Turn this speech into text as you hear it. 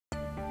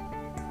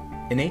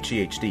In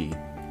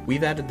HeHD,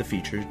 we've added the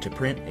feature to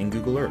print in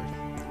Google Earth.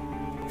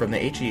 From the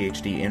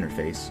HeHD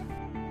interface,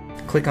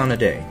 click on a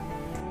day.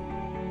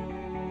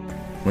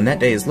 When that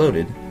day is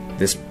loaded,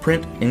 this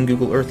Print in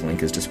Google Earth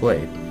link is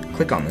displayed.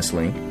 Click on this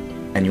link,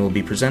 and you will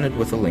be presented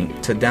with a link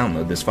to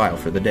download this file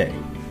for the day.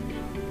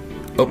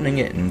 Opening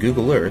it in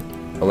Google Earth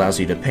allows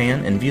you to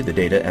pan and view the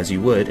data as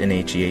you would in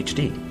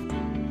HeHD.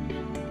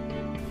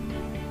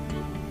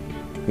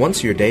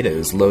 Once your data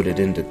is loaded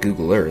into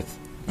Google Earth,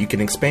 you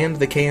can expand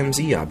the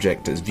KMZ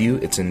object to view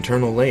its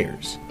internal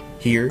layers.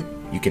 Here,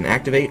 you can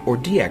activate or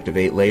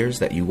deactivate layers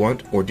that you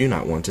want or do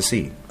not want to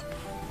see.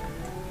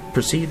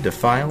 Proceed to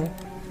File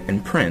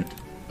and Print.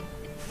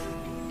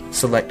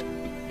 Select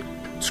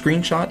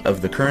Screenshot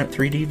of the current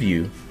 3D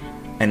view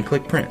and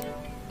click Print.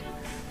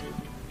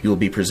 You will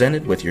be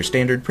presented with your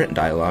standard print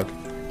dialog.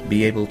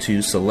 Be able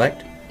to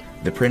select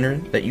the printer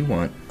that you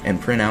want and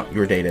print out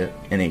your data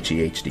in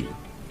HeHD.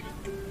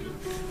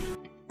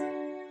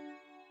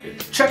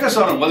 Check us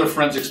out on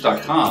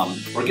weatherforensics.com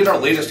or get our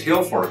latest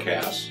hail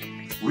forecasts,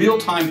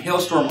 real-time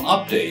hailstorm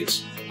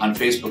updates on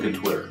Facebook and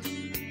Twitter.